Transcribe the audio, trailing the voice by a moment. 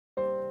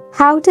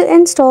How to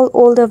install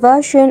older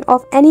version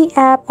of any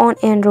app on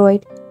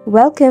Android.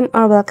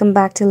 Welcome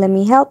back to Let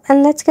Me Help,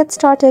 and let's get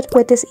started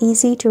with this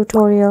easy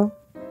tutorial.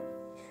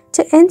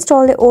 To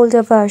install the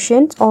older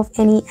versions of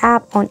any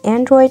app on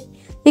Android,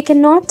 you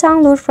cannot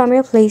download from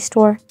your Play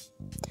Store.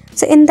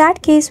 So in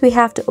that case, we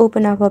have to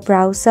open up a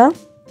browser.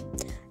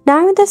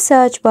 Now in the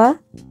search bar,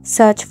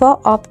 search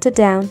for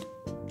Optodown.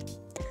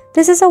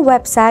 This is a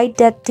website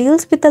that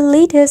deals with the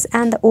latest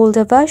and the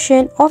older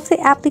version of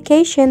the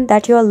application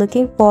that you are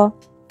looking for.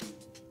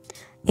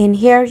 In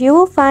here, you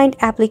will find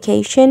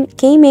application,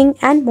 gaming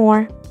and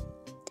more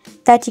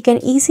that you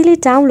can easily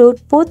download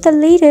both the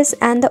latest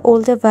and the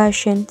older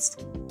versions.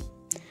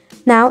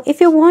 Now, if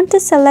you want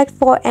to select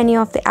for any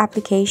of the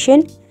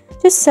application,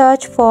 just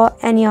search for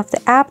any of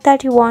the app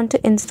that you want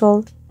to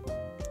install.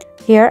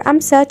 Here, I'm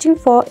searching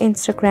for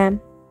Instagram.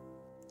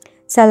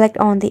 Select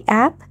on the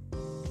app.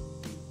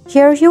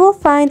 Here, you will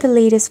find the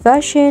latest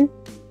version,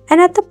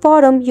 and at the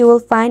bottom, you will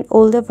find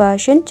older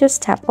version.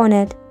 Just tap on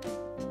it.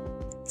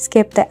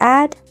 Skip the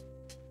ad.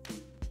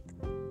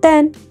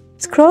 Then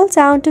scroll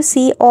down to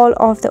see all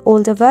of the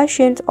older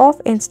versions of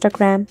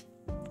Instagram.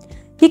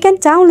 You can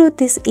download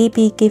this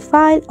APK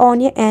file on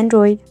your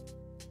Android.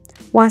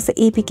 Once the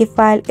APK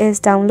file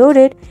is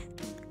downloaded,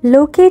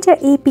 locate your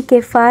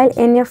APK file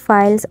in your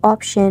Files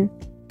option.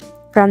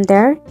 From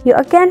there, you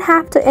again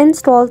have to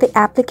install the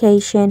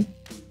application.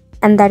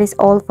 And that is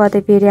all for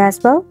the video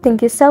as well.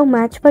 Thank you so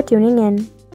much for tuning in.